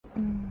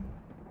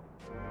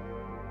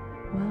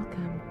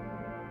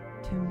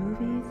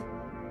Movies,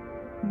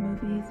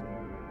 movies,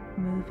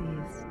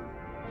 movies.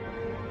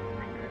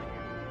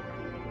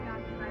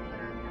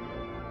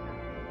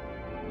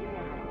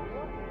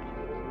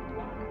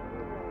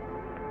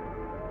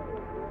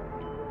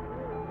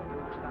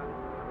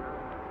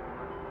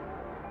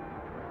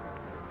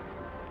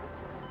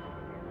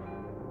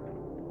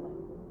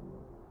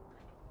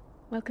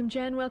 Welcome,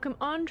 Jen. Welcome,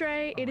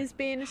 Andre. It has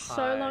been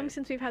so long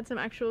since we've had some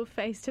actual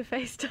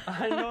face-to-face time.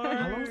 I know.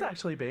 How long has it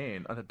actually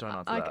been? I don't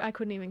answer that. I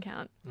couldn't even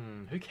count.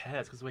 Who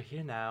cares? Because we're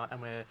here now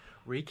and we're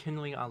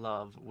rekindling our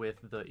love with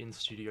the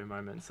in-studio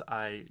moments.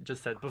 I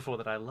just said before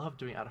that I love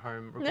doing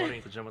at-home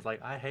recordings, and Jen was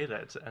like, I hate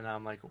it. And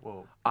I'm like,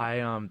 whoa.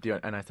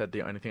 And I said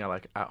the only thing I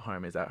like at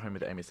home is at home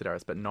with Amy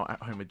Sedaris, but not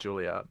at home with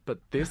Julia. But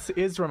this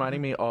is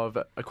reminding me of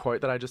a quote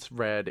that I just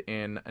read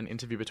in an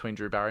interview between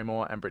Drew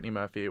Barrymore and Brittany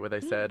Murphy, where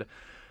they said,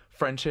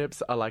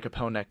 friendships are like a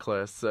pearl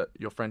necklace.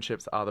 Your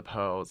friendships are the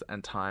pearls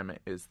and time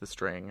is the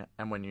string.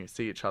 And when you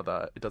see each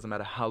other, it doesn't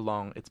matter how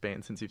long it's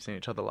been since you've seen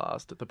each other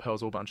last. The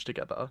pearls will bunch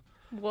together.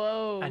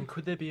 Whoa. And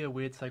could there be a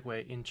weird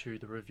segue into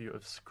the review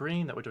of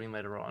Scream that we're doing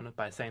later on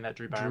by saying that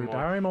Drew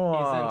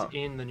Barrymore isn't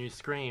in the new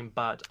Scream,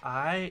 but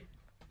I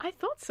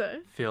thought so.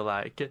 feel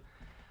like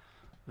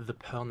the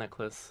pearl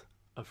necklace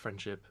of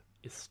friendship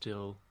is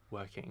still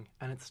working,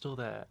 and it's still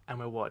there. And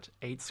we're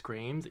 8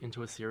 Screams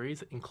into a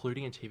series,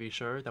 including a TV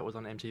show that was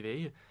on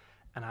MTV,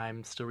 and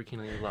I'm still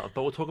rekindling in love.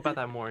 But we'll talk about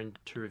that more in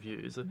 2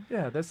 reviews.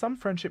 Yeah, there's some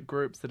friendship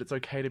groups that it's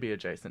okay to be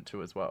adjacent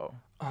to as well.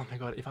 Oh my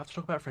god, if I have to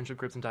talk about friendship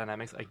groups and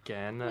dynamics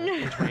again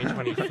in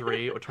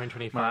 2023 or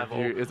 2025, My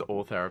review is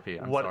all therapy.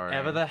 I'm whatever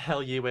sorry. the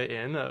hell year we're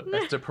in.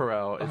 Esther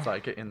Perel is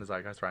like in the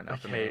zeitgeist right now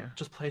for me. Okay,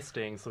 just play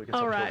Sting so we can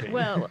All stop right, talking.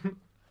 well,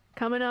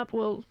 coming up,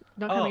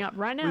 not coming up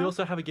right now. We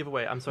also have a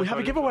giveaway. I'm so We have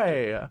sorry a to interrupt you.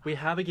 giveaway. We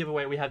have a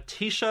giveaway. We have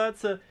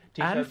t-shirts,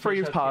 And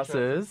free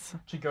passes.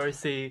 to go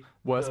see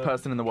Worst the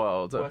person in the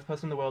world. Worst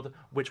person in the world,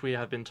 which we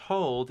have been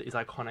told is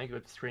iconic.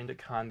 It screened at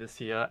Cannes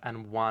this year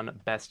and won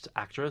Best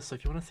Actress. So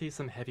if you want to see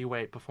some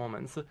heavyweight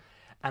performance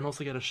and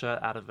also get a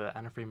shirt out of it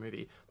and a free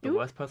movie, The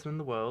Worst Person in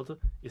the World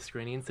is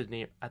screening in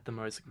Sydney at the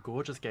most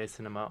gorgeous gay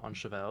cinema on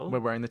Chevelle. We're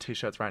wearing the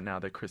t-shirts right now.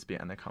 They're crispy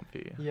and they're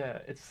comfy. Yeah,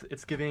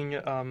 it's giving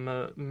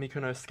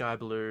Mykonos sky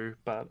blue,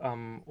 but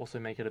also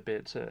make it a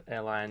bit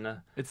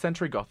airline. It's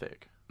Century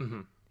Gothic.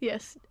 Mm-hmm.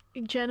 Yes,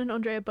 Jen and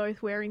Andre are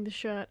both wearing the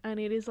shirt, and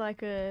it is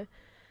like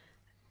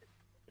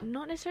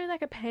not necessarily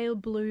like a pale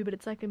blue, but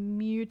it's like a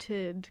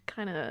muted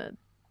kind of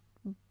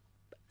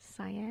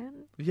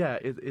cyan. Yeah,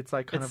 it's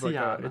like kind It's of like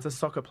cyan. it's a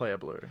soccer player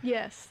blue.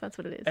 Yes, that's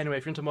what it is. Anyway,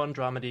 if you're into modern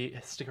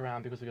dramedy, stick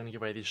around because we're going to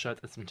give away these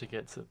shirts and some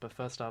tickets. But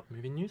first up,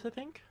 movie news, I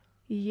think.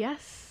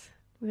 Yes,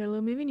 we got a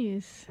little movie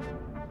news.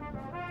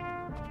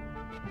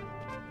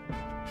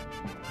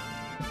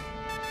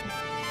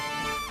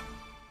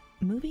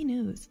 Movie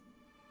news.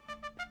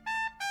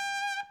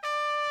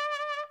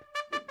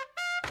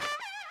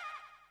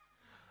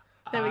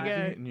 There we go.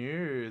 Movie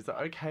news.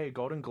 Okay,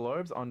 Golden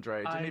Globes, Andre.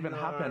 Didn't I even know.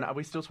 happen. Are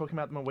we still talking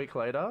about them a week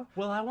later?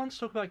 Well, I want to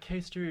talk about Kay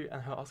Stu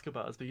and her Oscar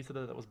buzz, but you said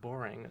that was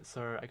boring.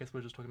 So I guess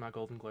we're just talking about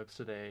Golden Globes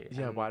today.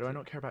 Yeah, and why do I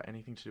not care about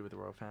anything to do with the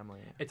royal family?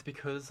 It's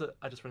because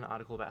I just read an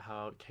article about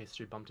how Kay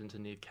Stu bumped into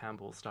Neve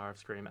Campbell, star of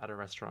Scream, at a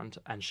restaurant,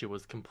 and she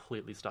was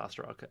completely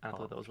starstruck. And I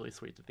thought that was really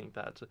sweet to think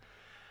that.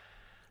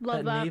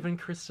 Love that. Neve and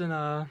Kristen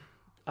are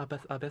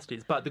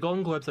besties. But the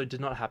Golden Globes, though, did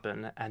not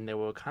happen, and they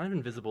were kind of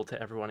invisible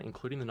to everyone,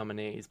 including the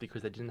nominees,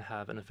 because they didn't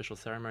have an official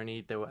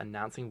ceremony. They were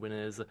announcing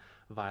winners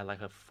via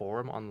like a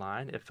forum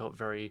online. It felt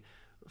very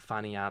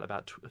finding out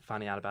about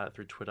it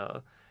through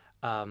Twitter.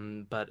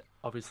 But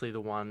obviously,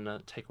 the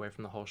one takeaway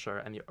from the whole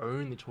show and the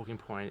only talking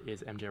point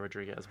is MJ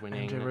Rodriguez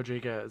winning MJ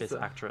Rodriguez Best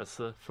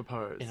Actress for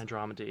Pose. in a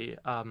dramedy.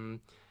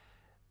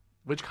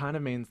 Which kind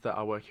of means that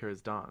our work here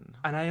is done.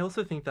 And I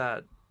also think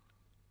that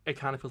it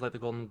kind of feels like the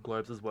Golden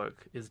Globes'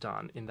 work is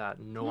done in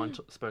that no one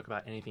spoke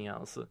about anything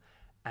else,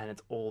 and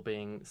it's all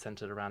being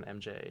centered around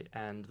MJ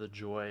and the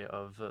joy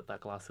of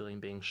that glass ceiling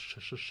being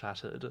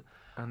shattered.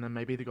 And then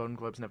maybe the Golden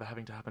Globes never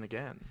having to happen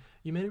again.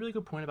 You made a really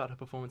good point about her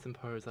performance in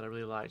Pose that I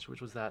really liked, which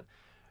was that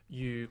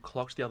you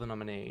clocked the other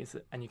nominees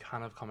and you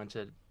kind of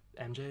commented,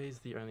 MJ's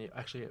the only...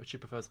 Actually, she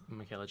prefers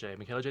Michaela J.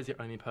 Michaela J's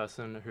the only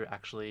person who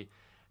actually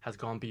has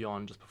gone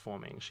beyond just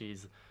performing.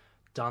 She's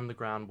done the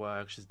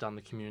groundwork, she's done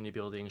the community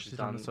building, she's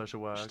done the social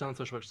work. She's done the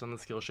social work, she's done the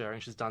skill sharing,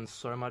 she's done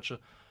so much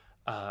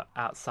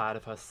outside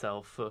of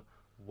herself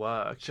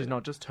work. She's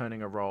not just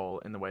turning a role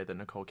in the way that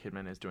Nicole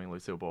Kidman is doing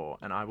Lucille Ball,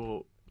 and I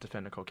will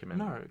defend Nicole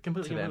Kidman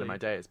completely, to the end of my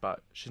days, but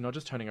she's not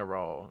just turning a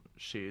role,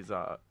 she's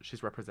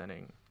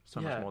representing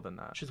so much more than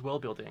that. She's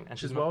world building, and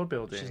She's not, world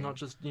building. She's not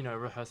just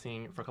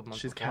rehearsing for a couple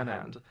months She's beforehand.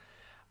 canon.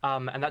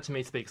 And that to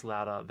me speaks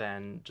louder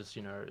than just,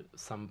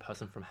 some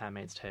person from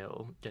Handmaid's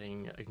Tale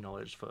getting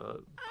acknowledged for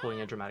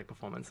pulling a dramatic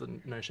performance,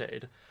 and no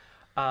shade.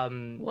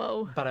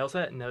 Whoa. But I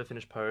also never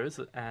finished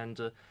Pose,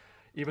 and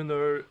even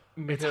though It's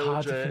Michaela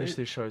hard to J- finish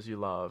these shows you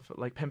love.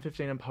 Like Pen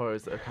 15 and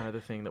Pose are kind of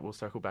the thing that will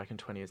circle back in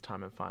 20 years'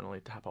 time and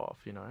finally tap off,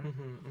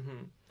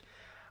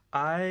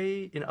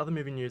 In other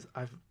movie news,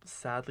 I've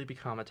sadly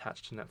become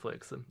attached to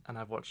Netflix, and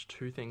I've watched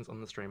 2 things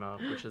on the streamer,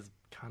 which is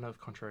kind of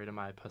contrary to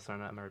my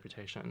persona and my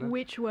reputation.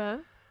 Which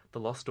were? The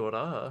Lost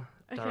Daughter,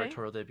 Okay.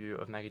 directorial debut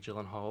of Maggie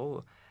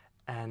Gyllenhaal,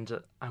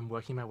 and I'm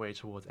working my way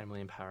towards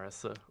Emily in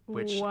Paris,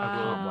 which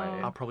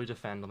Wow. I'll probably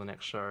defend on the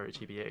next show,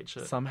 TBH.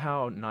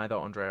 Somehow, neither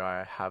Andre or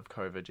I have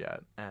COVID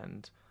yet,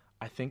 and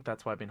I think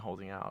that's why I've been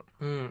holding out.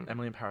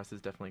 Emily in Paris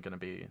is definitely going to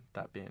be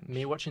that binge.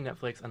 Me watching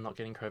Netflix and not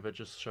getting COVID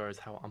just shows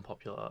how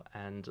unpopular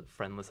and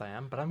friendless I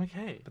am, but I'm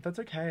okay. But that's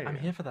okay. I'm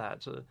here for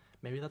that.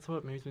 Maybe that's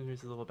what Movies with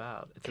News is all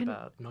about. It's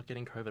about not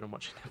getting COVID and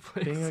watching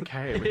Netflix. Being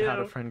okay without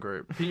a friend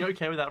group. Being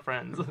okay without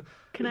friends.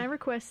 Can I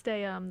request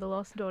a The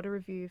Lost Daughter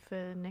review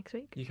for next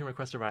week? You can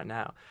request it right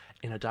now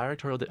in a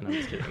directorial... No, I'm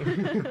just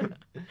kidding.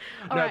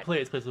 No, right.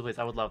 please.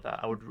 I would love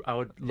that. I would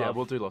love... Yeah,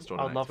 we'll do Lost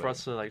Daughter I would love next for week.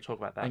 us to like talk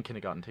about that. And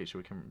Kindergarten Teacher,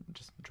 we can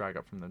just drag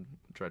up from the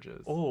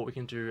dredges. Or we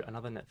can do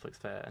another Netflix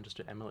fair and just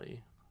do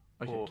Emily.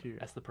 Okay, or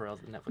cute. Esther Perel's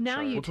Netflix Now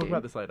show. you We'll talk two.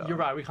 about this later. You're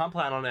right. We can't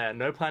plan on air.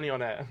 No planning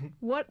on air.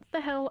 What the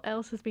hell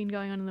else has been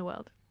going on in the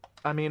world?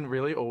 I mean,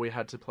 really, all we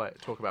had to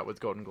talk about was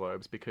Golden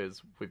Globes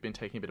because we've been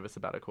taking a bit of a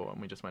sabbatical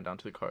and we just went down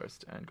to the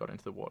coast and got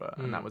into the water,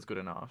 and that was good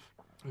enough.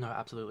 No,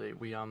 absolutely.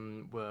 We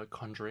were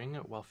conjuring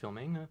while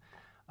filming.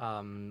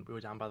 We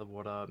were down by the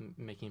water,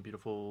 making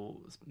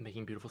beautiful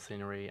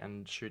scenery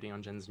and shooting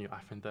on Jen's new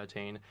iPhone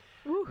 13.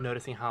 Ooh.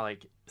 Noticing how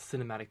like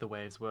cinematic the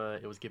waves were.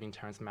 It was giving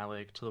Terrence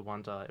Malick to the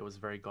wonder. It was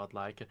very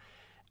godlike.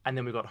 And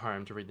then we got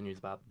home to read the news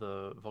about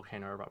the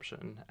volcano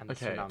eruption and the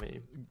tsunami.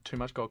 Too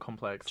much God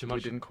complex. Too much-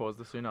 We didn't cause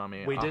the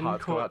tsunami. We Our didn't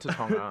hearts go out to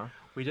Tonga.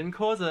 We didn't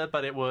cause it,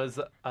 but it was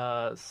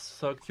a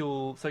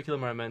circular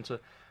moment.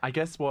 I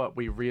guess what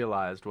we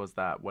realised was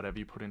that whatever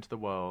you put into the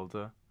world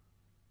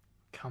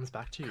Comes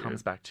back to you.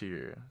 comes back to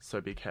you.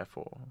 So be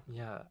careful.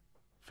 Yeah.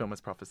 Film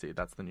is prophecy.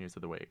 That's the news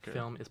of the week.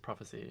 Film is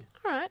prophecy.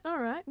 All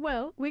right.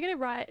 Well, we're going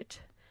to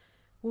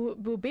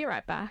We'll be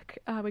right back.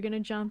 We're going to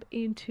jump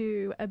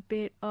into a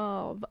bit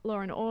of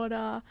Law and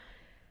Order.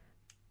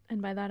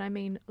 And by that I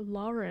mean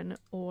Lauren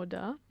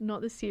Order,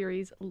 not the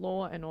series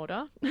Law and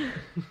Order.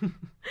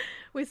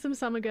 With some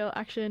Summer Girl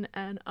action.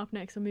 And up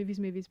next on Movies.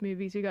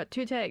 We got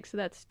 2 takes. So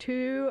that's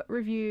 2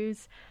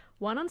 reviews.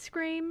 One on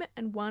Scream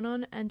and one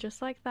on And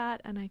Just Like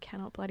That. And I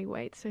cannot bloody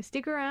wait. So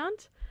stick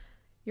around.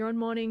 You're on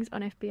Mornings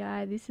on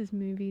FBI. This is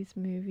Movies.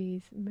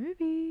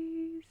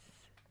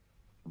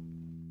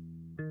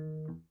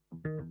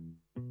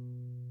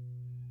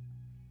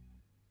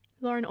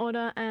 Law and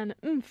Order and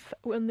Oomph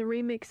on the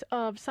remix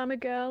of Summer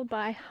Girl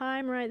by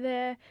Haim right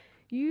there.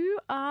 You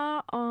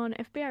are on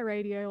FBI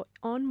Radio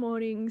on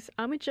Mornings.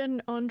 I'm with Jen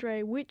and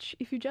Andre, which,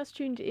 if you just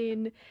tuned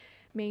in,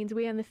 means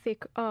we are in the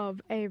thick of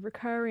a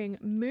recurring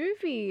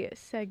movie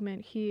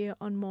segment here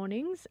on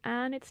Mornings,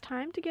 and it's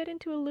time to get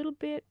into a little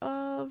bit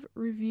of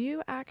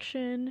review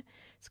action.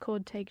 It's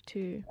called Take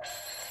 2.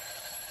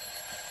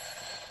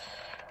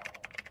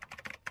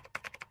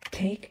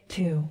 Take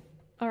 2.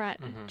 All right,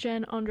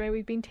 Jen, Andre,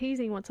 we've been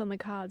teasing what's on the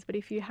cards, but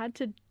if you had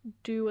to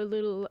do a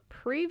little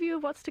preview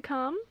of what's to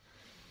come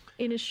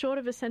in as short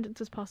of a sentence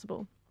as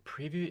possible.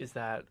 Preview is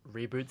that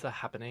reboots are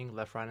happening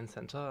left, right, and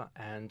center,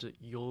 and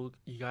you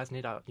guys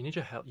need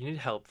your help. You need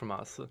help from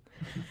us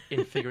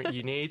in figuring.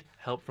 You need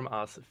help from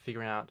us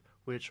figuring out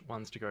which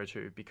ones to go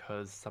to,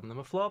 because some of them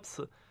are flops,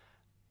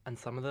 and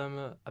some of them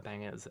are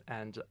bangers.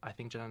 And I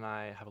think Jen and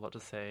I have a lot to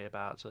say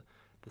about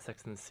the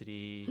Sex and the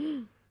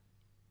City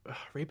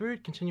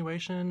reboot,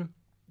 continuation,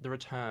 the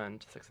return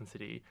to Sex and the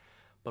City,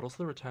 but also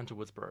the return to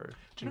Woodsboro.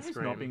 Do you know who's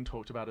not being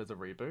talked about as a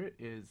reboot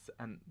is,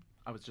 and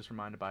I was just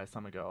reminded by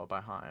Summer Girl by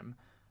Haim,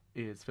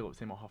 is Philip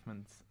Seymour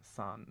Hoffman's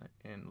son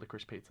in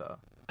Licorice Pizza.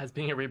 As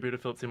being a reboot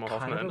of Philip Seymour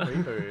Hoffman. Kind of a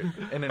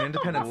reboot. In an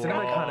independent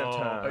cinema kind of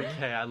term.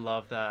 Okay, I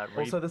love that.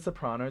 Also The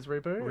Sopranos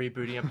reboot.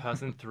 Rebooting a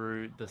person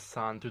through the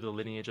son, through the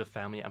lineage of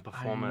family and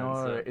performance.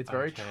 I know. It's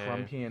very Okay.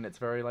 Trumpian. It's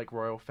very like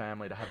royal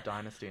family to have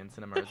dynasty in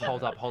cinema. isn't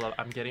Hold it? up.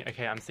 I'm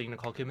seeing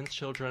Nicole Kidman's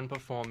children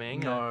performing.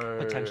 No.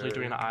 Potentially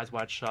doing an Eyes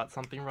Wide Shut,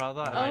 something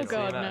rather. Oh, I see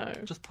God, that.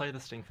 no. Just play the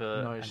sting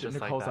for No, and she, just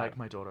Nicole's like that.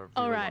 my daughter really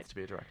All right. wants to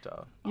be a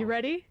director. You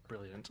ready?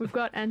 Brilliant. We've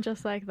got And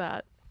Just Like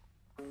That.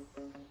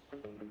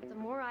 The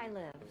more I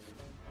live,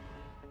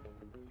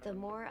 the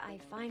more I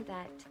find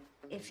that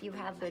if you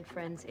have good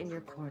friends in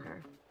your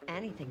corner,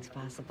 anything's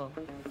possible.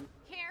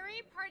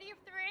 Carrie, party of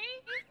 3?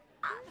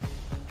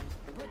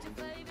 Put your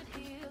favorite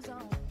heels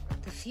on.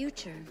 The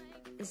future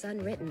is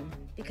unwritten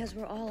because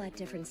we're all at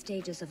different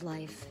stages of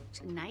life.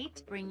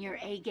 Tonight, bring your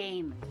A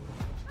game.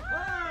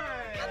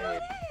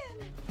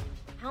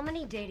 How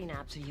many dating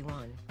apps are you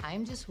on?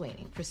 I'm just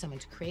waiting for someone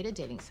to create a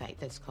dating site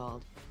that's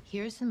called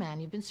Here's the Man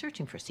You've Been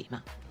Searching for,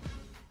 Seema.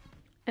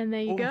 And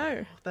there you Ooh,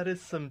 go. That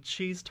is some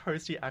cheese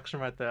toasty action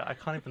right there. I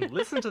can't even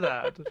listen to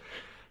that.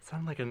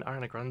 Sound like an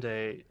Ariana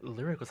Grande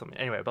lyric or something.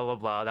 Anyway, blah, blah,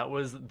 blah. That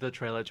was the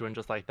trailer to And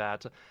Just Like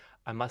That.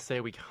 I must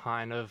say we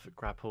kind of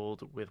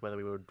grappled with whether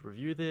we would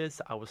review this.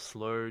 I was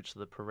slow to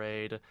the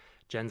parade.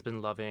 Jen's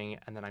been loving,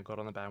 and then I got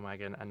on the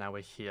bandwagon, and now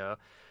we're here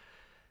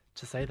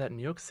to say that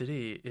New York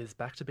City is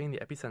back to being the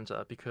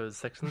epicenter because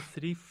Sex and the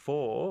City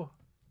 4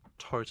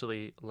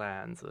 totally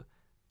lands.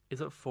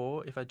 is it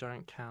 4 if I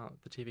don't count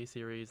the TV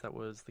series that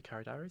was The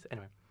Carrie Diaries?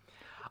 Anyway,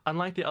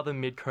 unlike the other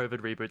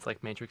mid-COVID reboots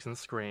like Matrix and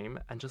Scream,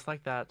 and just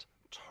like that,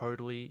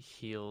 totally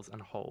heals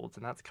and holds.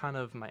 And that's kind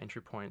of my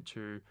entry point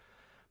to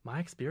my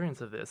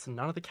experience of this.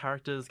 None of the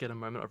characters get a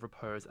moment of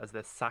repose as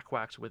they're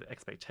sack-whacked with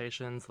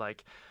expectations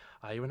like,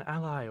 are you an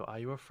ally or are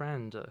you a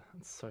friend?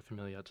 It's so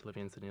familiar to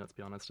living in Sydney, let's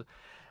be honest.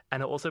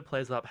 And it also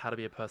plays up how to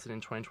be a person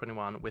in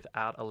 2021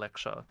 without a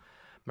lecture.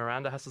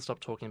 Miranda has to stop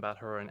talking about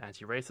her own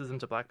anti-racism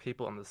to black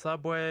people on the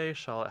subway.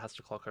 Charlotte has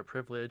to clock her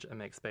privilege and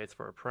make space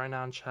for a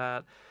pronoun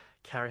chat.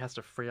 Carrie has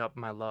to free up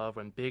my love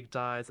when Big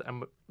dies.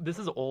 And this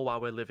is all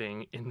while we're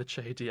living in the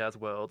Che Diaz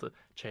world.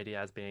 Che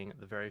Diaz being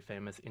the very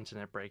famous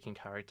internet-breaking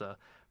character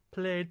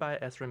played by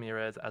S.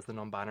 Ramirez as the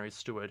non-binary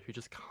steward who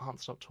just can't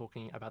stop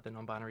talking about their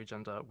non-binary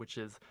gender, which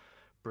is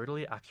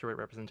brutally accurate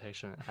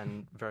representation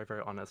and very,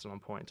 very honest and on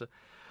point.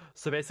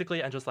 So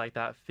basically, and just like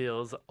that,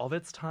 feels of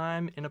its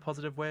time in a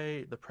positive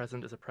way. The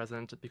present is a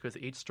present because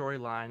each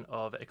storyline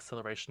of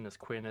accelerationist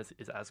queerness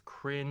is as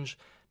cringe,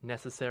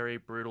 necessary,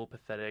 brutal,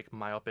 pathetic,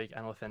 myopic,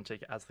 and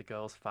authentic as the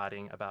girls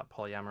fighting about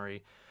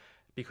polyamory.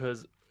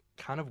 Because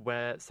kind of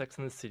where Sex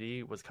and the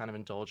City was kind of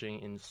indulging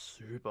in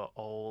super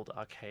old,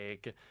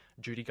 archaic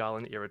Judy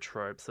Garland era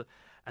tropes,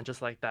 and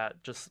just like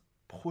that, just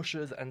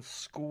pushes and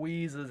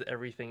squeezes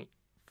everything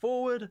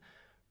forward,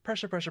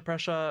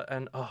 pressure,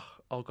 and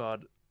oh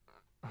god,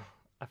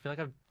 I feel like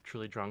I've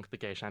truly drunk the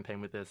gay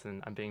champagne with this,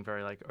 and I'm being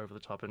very like over the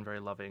top and very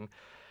loving.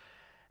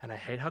 And I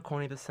hate how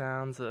corny this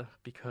sounds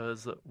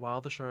because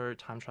while the show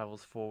time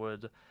travels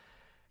forward,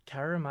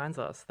 Carrie reminds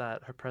us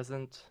that her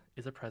present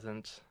is a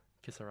present.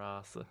 Kiss her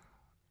ass.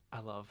 I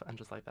love, and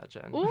just like that,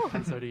 Jen. Ooh.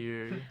 And so do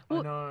you.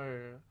 Well, I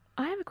know.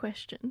 I have a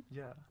question.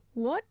 Yeah.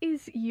 What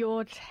is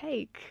your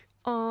take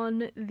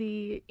on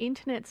the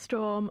internet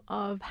storm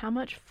of how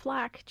much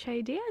flack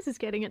Che Diaz is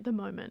getting at the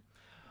moment?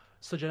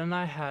 So Jen and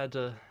I had,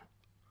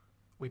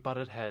 we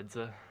butted heads.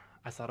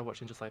 I started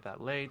watching Just Like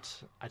That late.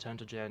 I turned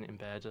to Jen in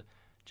bed.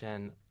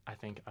 Jen, I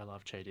think I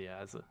love Che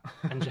Diaz.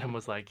 And Jen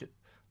was like,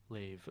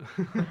 leave.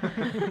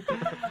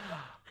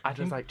 I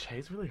just like,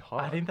 Che's really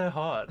hot. I think they're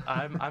hot.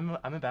 I'm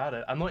about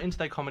it. I'm not into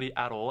their comedy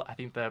at all. I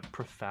think they're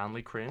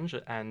profoundly cringe,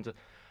 and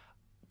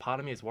part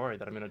of me is worried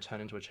that I'm going to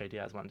turn into a Che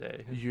Diaz one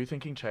day. You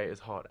thinking Che is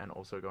hot and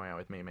also going out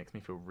with me makes me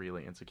feel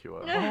really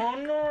insecure.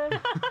 Oh no!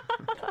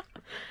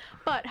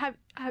 But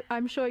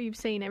I'm sure you've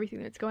seen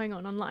everything that's going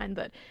on online,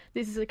 that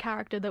this is a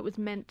character that was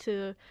meant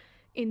to,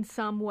 in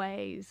some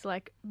ways,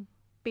 like,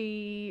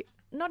 be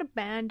not a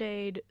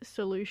band-aid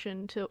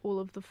solution to all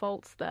of the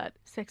faults that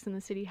Sex and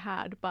the City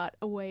had, but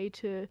a way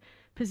to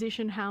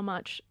position how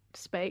much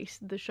space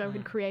the show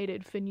had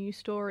created for new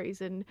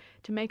stories and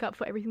to make up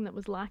for everything that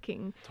was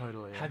lacking.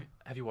 Totally.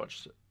 Have you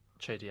watched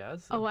Che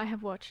Diaz? Oh, I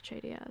have watched Che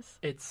Diaz.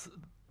 It's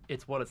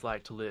what it's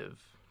like to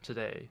live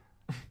today.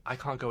 I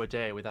can't go a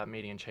day without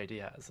meeting Che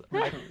Diaz.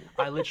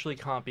 I literally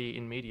can't be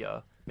in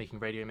media, making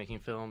radio, making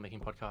film, making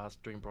podcasts,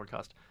 doing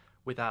broadcast,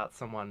 without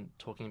someone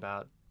talking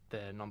about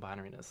their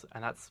non-binariness.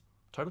 And that's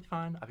totally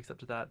fine. I've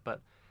accepted that.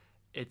 But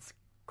it's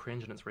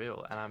cringe and it's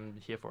real, and I'm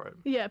here for it.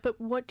 Yeah, but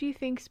what do you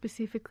think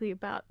specifically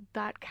about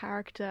that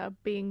character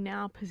being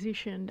now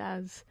positioned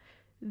as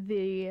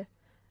the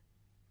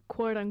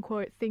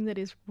quote-unquote thing that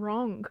is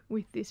wrong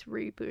with this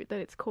reboot, that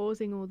it's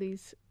causing all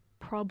these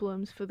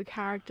problems for the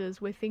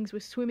characters where things were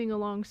swimming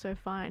along so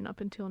fine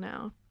up until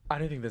now? I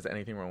don't think there's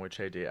anything wrong with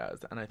Che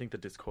Diaz, and I think the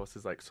discourse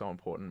is like so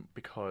important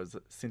because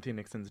Cynthia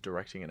Nixon's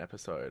directing an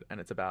episode and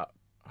it's about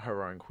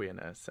her own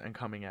queerness and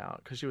coming out,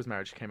 because she was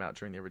married, she came out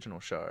during the original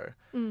show.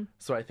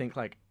 So I think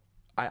like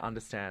I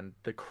understand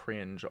the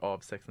cringe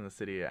of Sex and the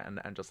City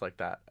and just like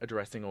that,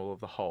 addressing all of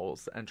the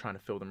holes and trying to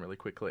fill them really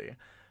quickly.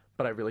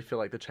 But I really feel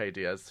like the Che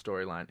Diaz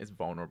storyline is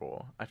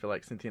vulnerable. I feel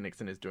like Cynthia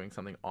Nixon is doing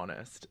something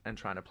honest and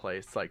trying to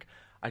place, like,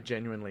 I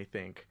genuinely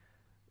think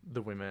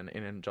the women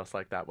in Just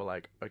Like That were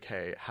like,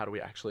 okay, how do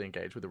we actually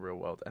engage with the real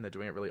world? And they're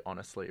doing it really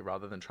honestly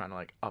rather than trying to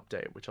like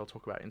update, which I'll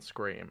talk about in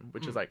Scream,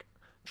 which is like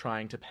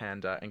trying to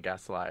pander and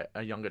gaslight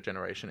a younger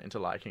generation into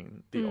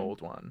liking the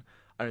old one.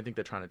 I don't think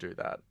they're trying to do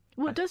that.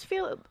 Well, it does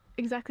feel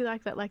exactly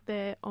like that, like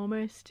they're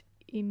almost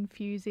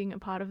infusing a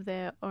part of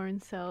their own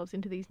selves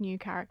into these new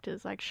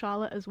characters, like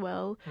Charlotte as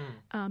well,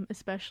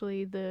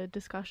 especially the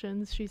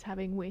discussions she's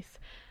having with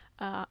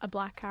a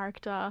black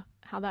character,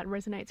 how that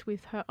resonates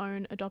with her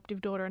own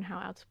adoptive daughter and how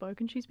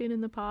outspoken she's been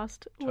in the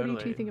past. Totally.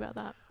 What do you think about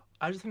that?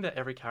 I just think that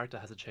every character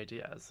has a Che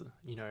Diaz.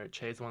 You know,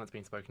 Che's the one that's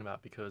been spoken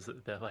about because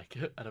they're like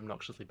an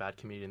obnoxiously bad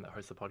comedian that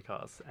hosts a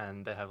podcast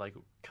and they have like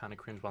kind of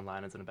cringe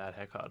one-liners and a bad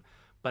haircut.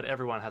 But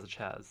everyone has a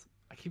Chaz.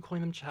 I keep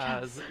calling them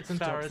Chaz. It's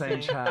embarrassing.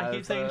 saying Chaz. I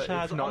keep saying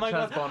Chaz. It's not oh my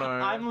Chaz god, Bono.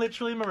 I'm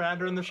literally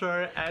Miranda in the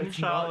show and It's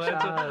not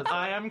Charlotte. Chaz.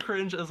 I am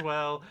cringe as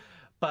well.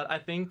 But I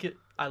think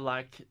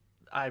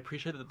I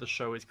appreciate that the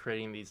show is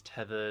creating these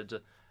tethered,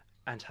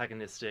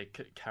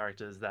 antagonistic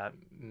characters that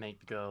make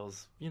the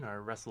girls, you know,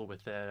 wrestle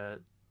with their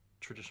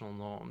traditional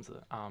norms.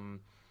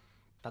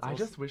 I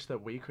just wish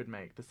that we could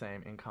make the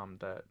same income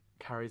that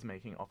Carrie's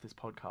making off this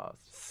podcast.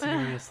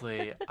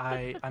 Seriously.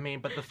 I mean,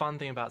 but the fun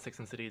thing about Sex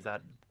and the City is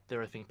that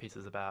there are think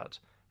pieces about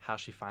how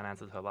she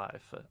finances her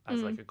life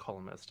as like a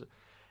columnist.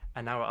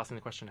 And now we're asking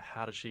the question,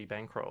 how did she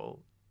bankroll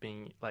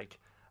being like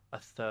a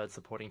third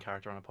supporting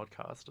character on a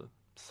podcast?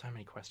 So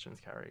many questions,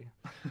 Carrie.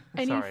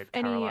 Sorry,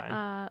 Caroline.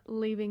 Any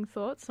leaving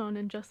thoughts on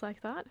And Just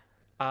Like That?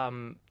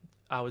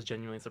 I was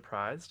genuinely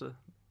surprised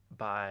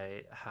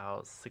by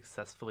how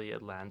successfully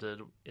it landed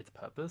its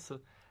purpose,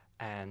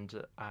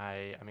 and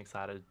I am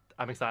excited.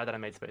 I'm excited that I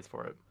made space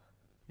for it.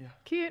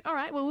 Cute. All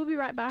right. Well, we'll be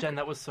right back. Jen,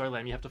 that was so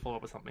lame. You have to follow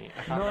up with something.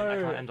 I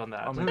can't end on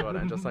that. Oh my god!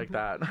 And just like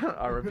that,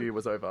 our review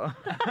was over.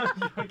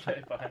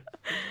 Okay, fine.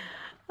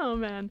 Oh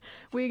man,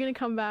 we're going to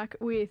come back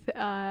with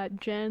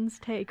Jen's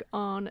take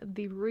on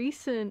the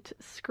recent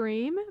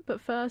Scream.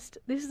 But first,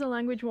 this is a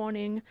language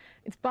warning.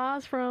 It's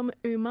bars from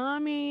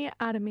Umami,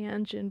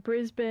 Adamiange in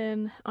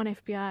Brisbane on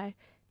FBI.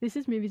 This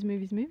is Movies,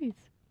 Movies, Movies.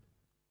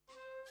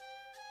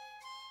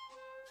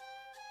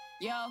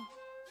 Yo.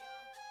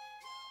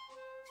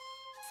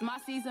 It's my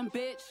season,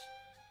 bitch.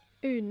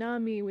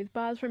 Unami with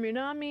bars from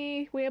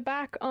Unami. We are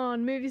back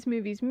on Movies,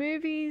 Movies,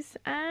 Movies.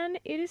 And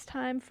it is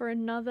time for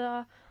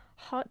another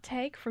hot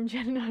take from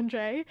Jen and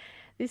Andre.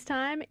 This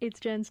time it's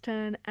Jen's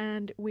turn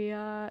and we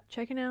are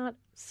checking out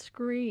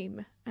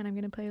Scream. And I'm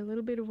going to play a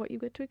little bit of what you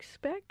get to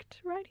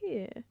expect right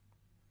here.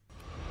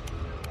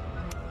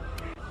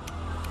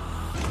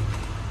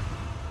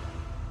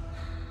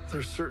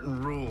 There's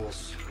certain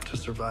rules to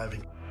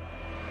surviving.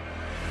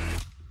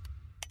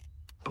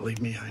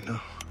 Believe me, I know.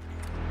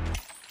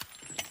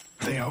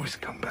 They always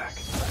come back.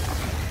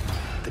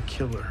 The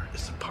killer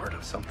is a part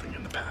of something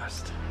in the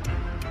past.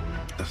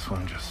 This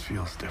one just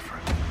feels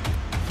different.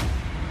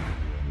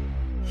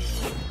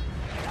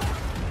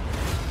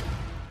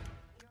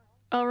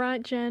 All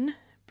right, Jen,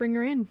 bring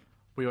her in.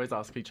 We always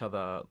ask each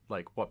other,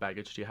 like, what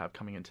baggage do you have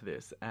coming into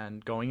this?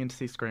 And going in to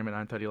see Scream at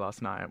 9:30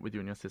 last night with you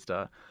and your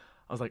sister,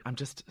 I was like, I'm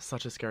just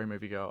such a scary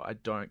movie girl. I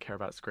don't care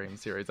about Scream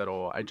series at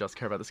all. I just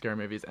care about the scary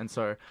movies. And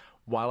so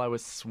while I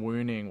was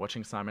swooning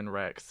watching Simon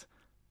Rex,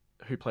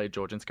 who played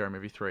George in Scary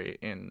Movie 3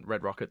 in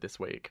Red Rocket this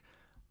week,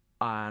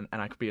 and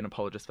I could be an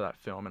apologist for that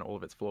film and all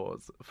of its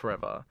flaws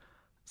forever,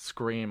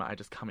 Scream, I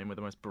just come in with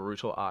the most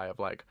brutal eye of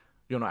like,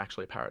 you're not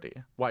actually a parody.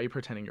 Why are you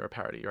pretending you're a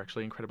parody? You're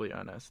actually incredibly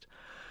earnest.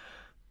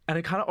 And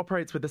it kind of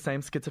operates with the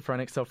same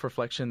schizophrenic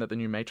self-reflection that the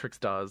new Matrix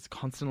does,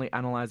 constantly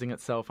analysing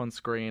itself on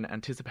screen,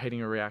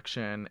 anticipating a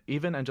reaction,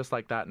 even and just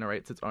like that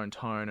narrates its own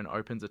tone and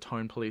opens a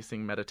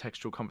tone-policing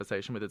metatextual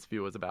conversation with its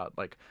viewers about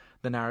like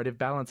the narrative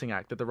balancing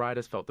act that the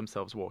writers felt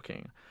themselves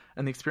walking.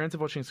 And the experience of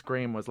watching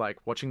Scream was like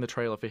watching the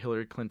trailer for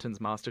Hillary Clinton's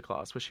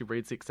masterclass where she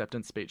reads the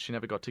acceptance speech she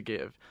never got to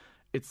give.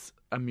 It's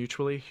a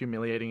mutually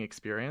humiliating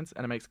experience,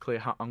 and it makes clear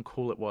how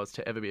uncool it was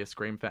to ever be a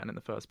Scream fan in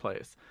the first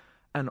place.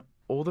 And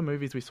all the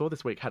movies we saw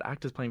this week had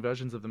actors playing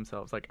versions of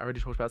themselves. Like, I already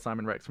talked about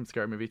Simon Rex from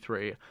Scary Movie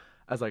 3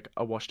 as, like,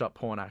 a washed-up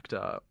porn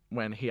actor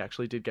when he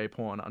actually did gay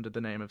porn under the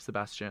name of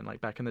Sebastian,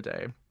 like, back in the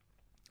day.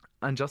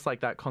 And just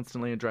like that,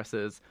 constantly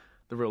addresses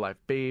the real-life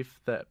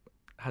beef that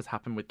has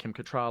happened with Kim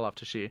Cattrall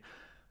after she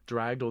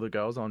dragged all the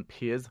girls on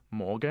Piers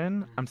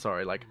Morgan. I'm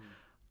sorry, like,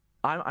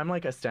 I'm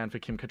like a stan for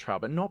Kim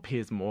Cattrall, but not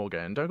Piers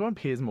Morgan. Don't go on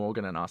Piers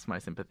Morgan and ask my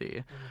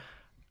sympathy.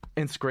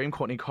 In Scream,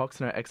 Courtney Cox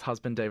and her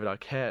ex-husband David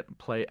Arquette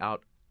play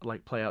out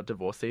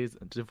divorcees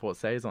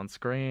on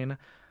screen.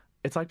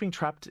 It's like being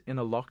trapped in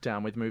a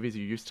lockdown with movies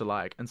you used to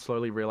like and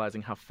slowly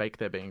realizing how fake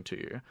they're being to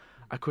you.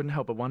 I couldn't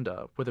help but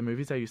wonder, were the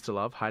movies I used to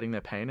love hiding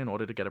their pain in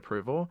order to get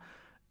approval?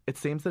 It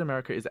seems that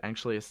America is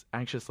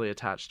anxiously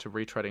attached to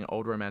retreading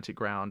old romantic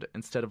ground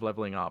instead of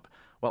leveling up,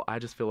 while I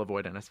just feel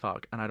avoidant as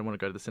fuck and I don't want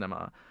to go to the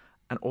cinema.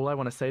 And all I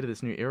want to say to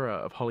this new era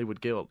of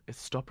Hollywood guilt is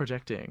stop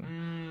projecting.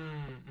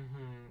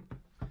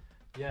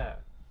 Yeah.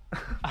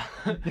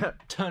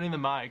 Turning the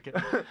mic.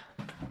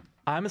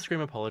 I'm a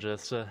Scream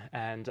apologist,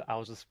 and I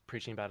was just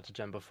preaching about it to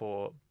Jen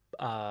before.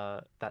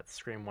 That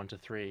Scream 1 to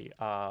 3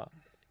 are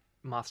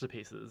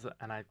masterpieces,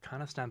 and I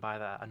kind of stand by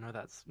that. I know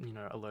that's,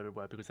 a loaded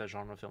word because they're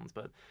genre films,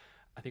 but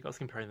I think I was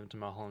comparing them to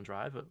Mulholland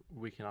Drive.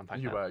 We can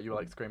unpack that. You were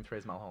like Scream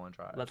 3's Mulholland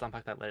Drive. Let's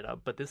unpack that later.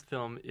 But this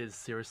film is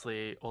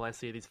seriously, all I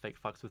see are these fake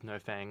fucks with no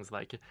fangs.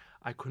 Like,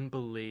 I couldn't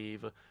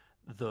believe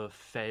the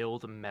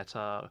failed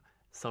meta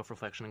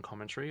self-reflection and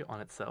commentary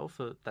on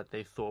itself that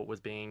they thought was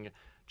being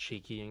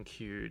cheeky and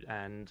cute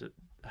and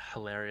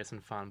hilarious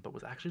and fun, but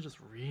was actually just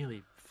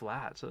really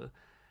flat.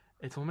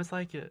 It's almost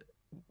like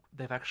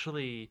they've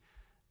actually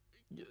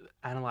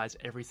analysed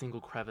every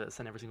single crevice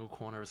and every single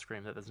corner of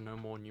Scream, that there's no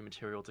more new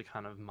material to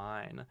kind of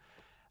mine.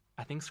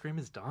 I think Scream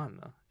is done.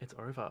 It's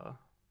over.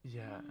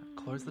 Yeah.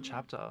 Close the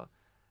chapter.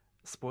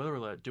 Spoiler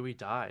alert, Dewey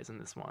dies in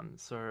this one.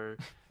 So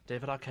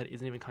David Arquette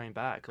isn't even coming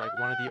back. Like,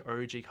 one of the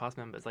OG cast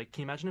members. Like,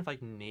 can you imagine if,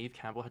 like, Neve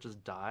Campbell had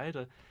just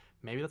died?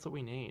 Maybe that's what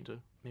we need.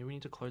 Maybe we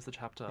need to close the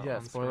chapter. Yeah,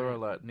 spoiler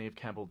alert, Neve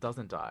Campbell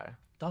doesn't die.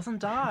 Doesn't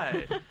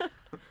die!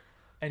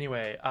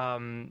 Anyway,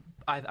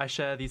 I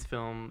share these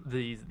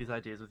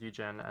ideas with you,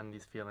 Jen, and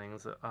these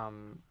feelings.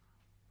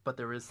 But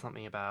there is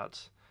something about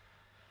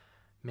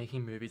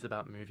making movies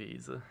about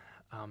movies.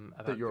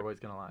 That you're always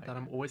going to like. That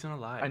I'm always going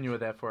to like. And you were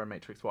there for a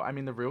Matrix 4. I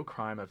mean, the real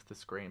crime of the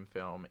Scream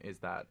film is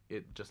that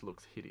it just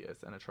looks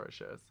hideous and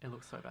atrocious. It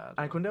looks so bad. And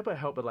I couldn't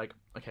help but like,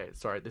 okay,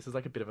 sorry, this is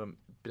like a bit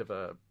of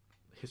a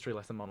history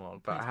lesson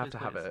monologue, but I have to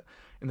have it.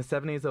 In the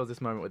 70s, there was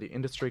this moment where the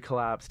industry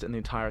collapsed and the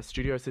entire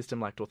studio system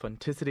lacked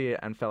authenticity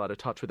and fell out of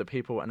touch with the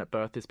people, and it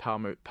birthed this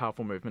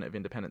powerful movement of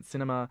independent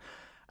cinema.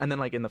 And then,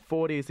 like, in the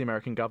 40s, the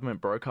American government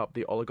broke up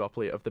the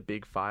oligopoly of the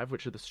Big Five,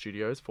 which are the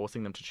studios,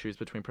 forcing them to choose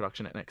between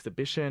production and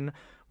exhibition,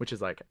 which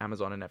is like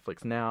Amazon and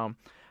Netflix now.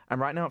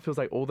 And right now, it feels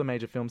like all the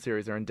major film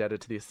series are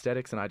indebted to the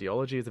aesthetics and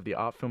ideologies of the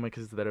art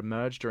filmmakers that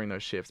emerged during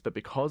those shifts. But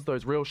because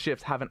those real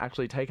shifts haven't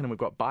actually taken, and we've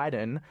got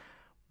Biden,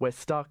 we're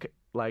stuck,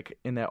 like,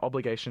 in their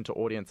obligation to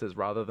audiences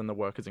rather than the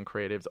workers and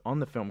creatives on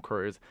the film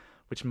crews,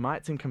 which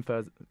might seem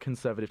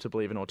conservative to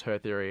believe in auteur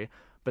theory,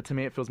 but to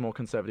me it feels more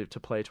conservative to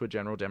play to a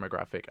general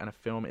demographic, and a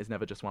film is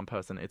never just one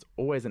person. It's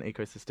always an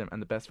ecosystem,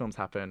 and the best films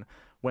happen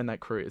when that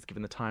crew is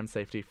given the time,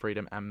 safety,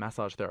 freedom, and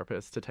massage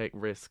therapists to take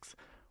risks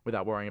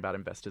without worrying about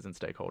investors and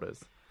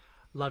stakeholders.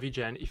 Love you,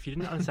 Jen. If you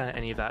didn't understand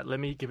any of that, let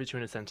me give it to you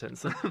in a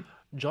sentence.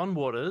 John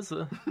Waters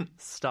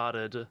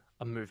started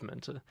a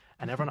movement,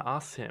 and everyone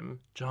asks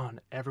him, John,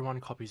 everyone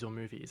copies your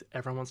movies.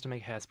 Everyone wants to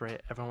make Hairspray.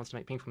 Everyone wants to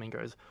make Pink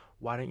Flamingos.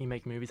 Why don't you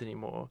make movies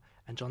anymore?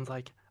 And John's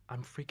like,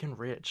 I'm freaking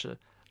rich.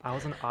 I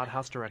was an art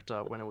house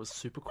director when it was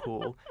super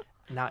cool.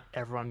 Now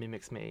everyone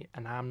mimics me,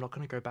 and now I'm not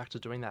going to go back to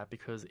doing that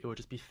because it would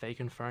just be fake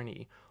and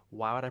phony.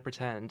 Why would I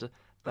pretend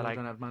that I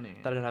don't have money?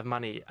 That I don't have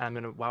money.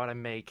 Why would I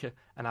make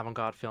an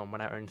avant-garde film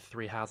when I own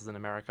 3 houses in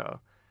America?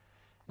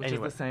 Which is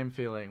the same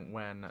feeling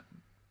when,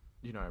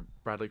 you know,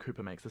 Bradley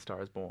Cooper makes A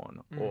Star Is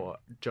Born or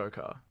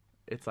Joker.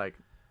 It's like,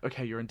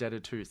 okay, you're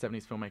indebted to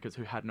 70s filmmakers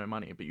who had no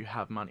money, but you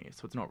have money,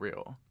 so it's not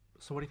real.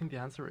 So what do you think the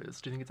answer is?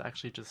 Do you think it's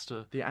actually just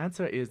the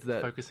answer is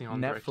that focusing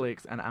on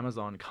Netflix and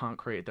Amazon can't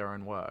create their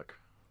own work.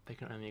 They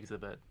can only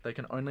exhibit. They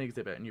can only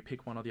exhibit, and you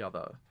pick one or the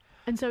other.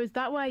 And so is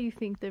that why you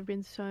think there have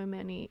been so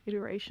many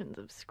iterations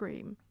of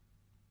Scream?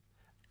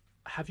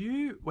 Have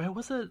you... Where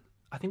was it?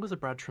 I think it was a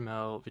Brad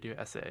Trammell video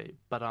essay.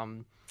 But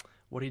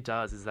what he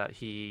does is that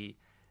he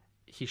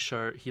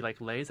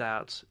lays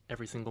out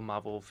every single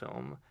Marvel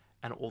film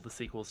and all the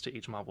sequels to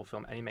each Marvel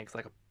film, and he makes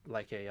like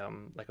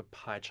a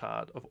pie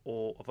chart of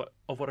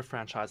what a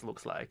franchise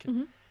looks like.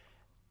 Mm-hmm.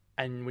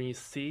 And when you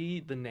see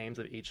the names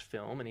of each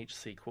film and each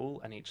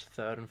sequel and each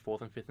third and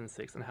fourth and fifth and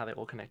sixth and how they're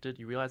all connected,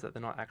 you realize that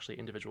they're not actually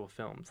individual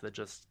films. They're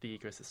just the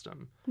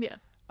ecosystem. Yeah.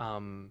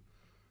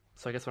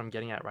 So I guess what I'm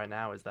getting at right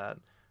now is that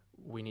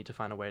we need to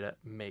find a way to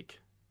make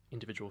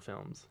individual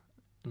films,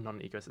 not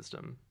an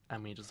ecosystem.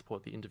 And we need to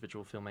support the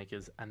individual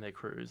filmmakers and their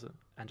crews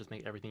and just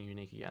make everything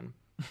unique again.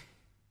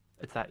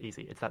 It's that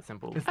easy. It's that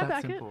simple. It's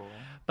that simple.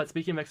 But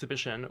speaking of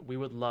exhibition, we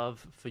would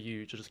love for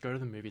you to just go to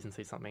the movies and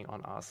see something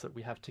on us.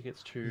 We have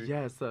tickets to...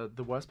 Yes,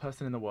 The Worst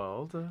Person in the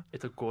World.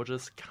 It's a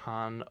gorgeous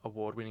Cannes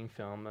award-winning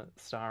film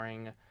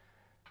starring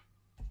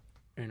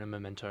Una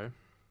Memento,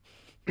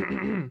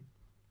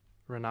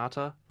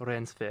 Renata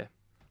Rensfe.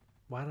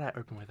 Why did I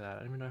open with that? I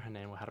don't even know her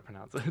name or how to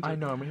pronounce it. I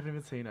know, and we haven't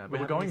even seen it. But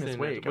we're going this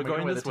week. We're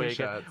going this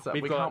week.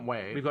 We can't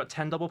wait. We've got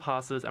 10 double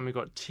passes, and we've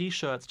got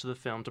T-shirts to the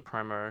film to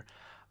promo.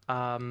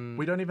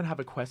 We don't even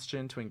have a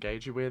question to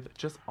engage you with.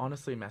 Just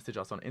honestly message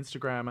us on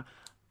Instagram,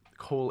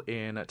 call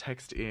in,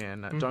 text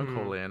in, don't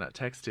call in,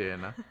 text in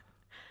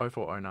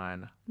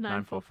 0409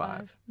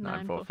 945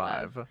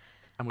 945, and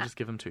we'll just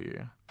give them to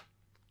you.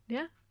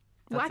 Yeah.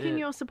 That's Whack in it.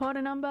 your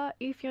supporter number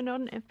if you're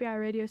not an FBI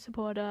radio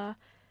supporter.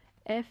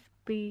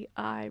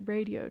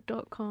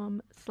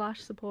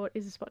 FBIRadio.com/support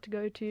is the spot to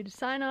go to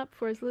sign up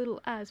for as little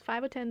as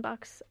 $5 or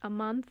 $10 a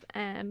month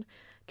and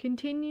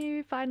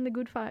continue fighting the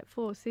good fight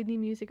for Sydney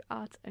music,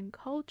 arts and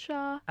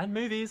culture. And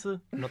movies.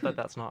 Not that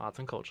that's not arts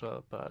and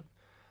culture, but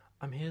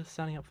I'm here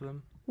standing up for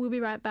them. We'll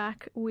be right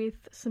back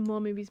with some more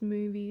movies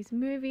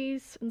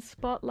and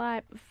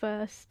Spotlight. But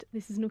first,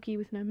 this is Nookie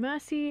with No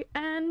Mercy,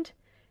 and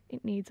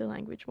it needs a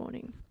language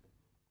warning.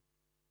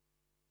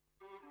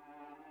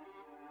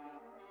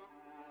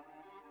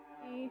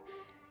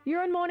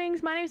 You're on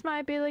Mornings. My name's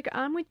Maya Bielik.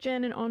 I'm with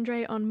Jen and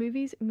Andre on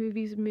Movies,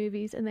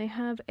 and they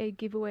have a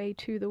giveaway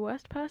to the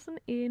worst person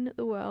in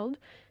the world.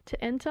 To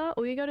enter,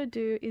 all you got to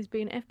do is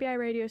be an FBI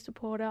radio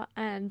supporter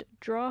and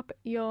drop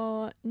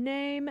your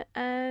name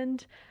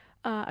and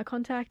a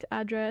contact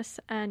address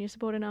and your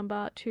supporter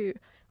number to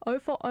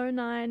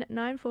 0409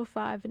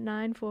 945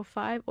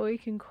 945, or you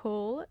can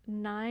call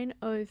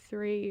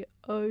 903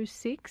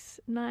 06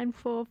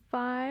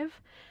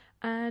 945,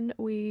 and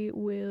we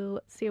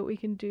will see what we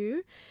can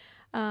do.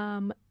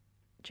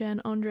 Jen,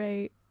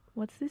 Andre,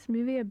 what's this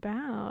movie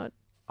about?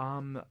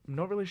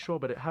 Not really sure,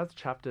 but it has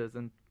chapters,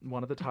 and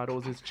one of the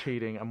titles is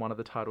cheating, and one of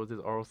the titles is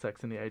oral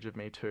sex in the age of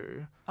Me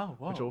Too. Oh,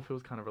 wow. Which all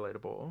feels kind of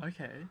relatable.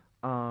 Okay.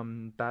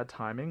 Bad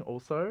timing,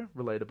 also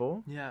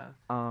relatable. Yeah.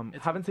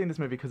 Haven't seen this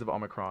movie because of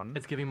Omicron.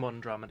 It's giving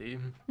modern dramedy.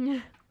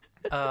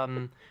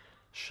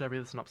 Should I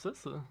read the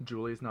synopsis?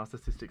 Julie's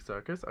Narcissistic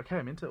Circus. Okay,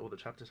 I'm into all the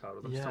chapter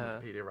titles. I'm just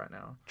on Wikipedia right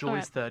now.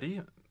 Julie's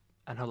 30,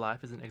 and her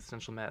life is an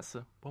existential mess.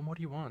 What more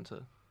do you want?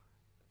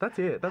 That's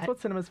it. That's what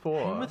cinema's for.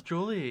 Hang with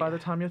Julie. By the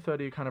time you're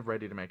 30, you're kind of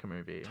ready to make a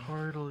movie.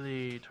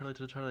 Totally.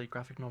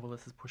 Graphic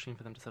novelist is pushing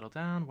for them to settle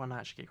down. One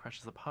night she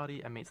crashes a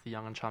party and meets the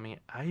young and charming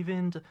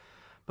Eivind.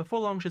 Before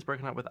long, she's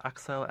broken up with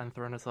Axel and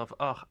thrown herself,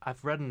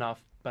 I've read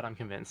enough, but I'm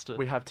convinced.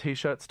 We have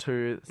T-shirts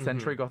too,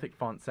 Century Gothic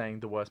font saying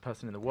the worst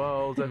person in the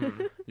world,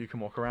 and you can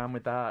walk around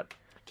with that.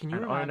 Can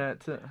you own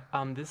it?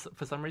 This,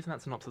 for some reason,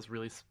 that synopsis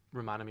really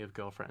reminded me of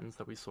Girlfriends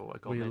that we saw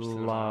at We Golden Age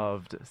Cinema.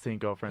 loved seeing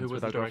Girlfriends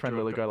with our girlfriend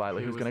Lily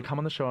Golightly, who's going to come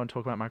on the show and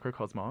talk about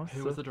Microcosmos.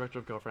 Who was the director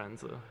of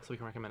Girlfriends, so we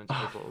can recommend it to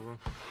people?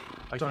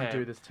 Okay. Don't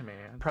do this to me.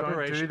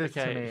 Preparation. Don't do this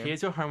okay, to me.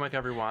 Here's your homework,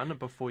 everyone.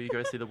 Before you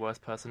go see The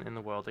Worst Person in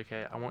the World,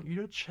 okay, I want you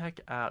to check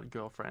out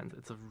Girlfriends.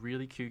 It's a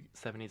really cute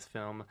 70s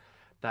film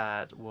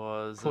that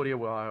was... Claudia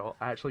Weil.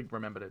 I actually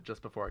remembered it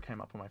just before it came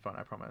up on my phone,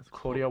 I promise.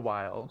 Claudia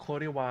Weil.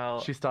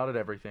 She started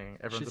everything.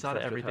 Everyone's She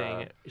started obsessed with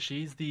everything. her.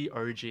 She's the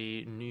OG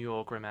New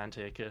York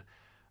romantic.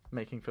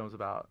 Making films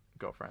about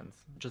girlfriends.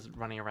 Just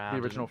running around.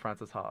 The original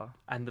Frances Ha.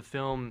 And the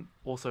film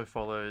also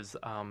follows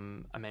a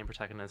main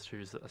protagonist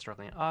who's a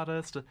struggling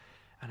artist.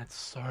 And it's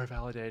so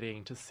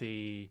validating to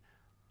see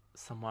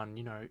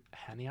someone,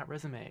 handing out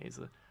resumes,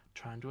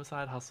 trying to do a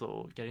side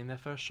hustle, getting their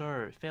first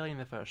show, failing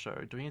their first show,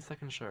 doing a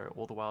second show,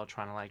 all the while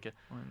trying to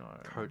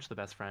coach the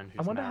best friend who's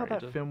I wonder married. how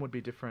that film would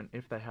be different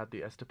if they had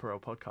the Esther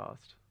Perel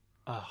podcast.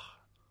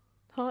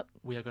 Hot.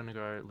 We are going to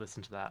go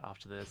listen to that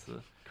after this.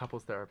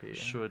 Couples therapy.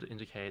 Should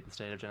indicate the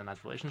state of Jen and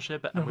Matt's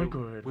relationship. No, And we're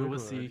good. We we're will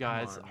good. see you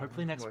Come guys on.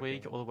 hopefully next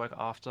week Working. or the work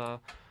after.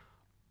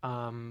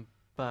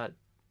 But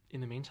in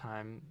the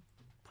meantime,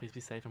 please be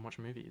safe and watch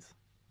movies.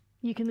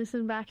 You can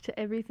listen back to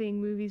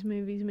everything movies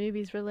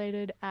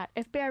related at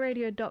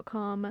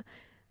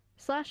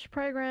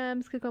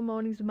fbiradio.com/programs. Click on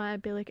Mornings with Maya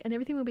Billick and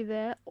everything will be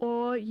there.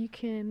 Or you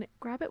can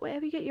grab it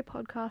wherever you get your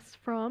podcasts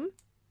from.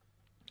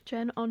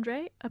 Jen,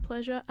 Andre, a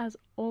pleasure as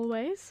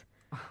always.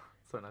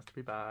 So nice to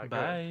be back.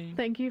 Bye.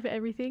 Thank you for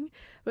everything.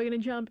 We're going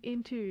to jump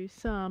into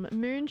some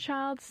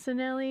Moonchild,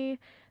 Sinelli.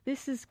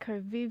 This is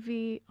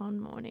Covivi on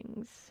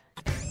Mornings.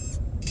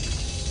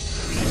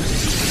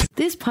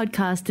 This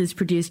podcast is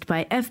produced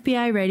by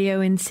FBI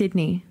Radio in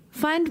Sydney.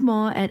 Find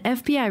more at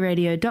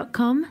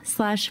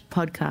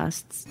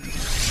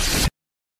fbiradio.com/podcasts.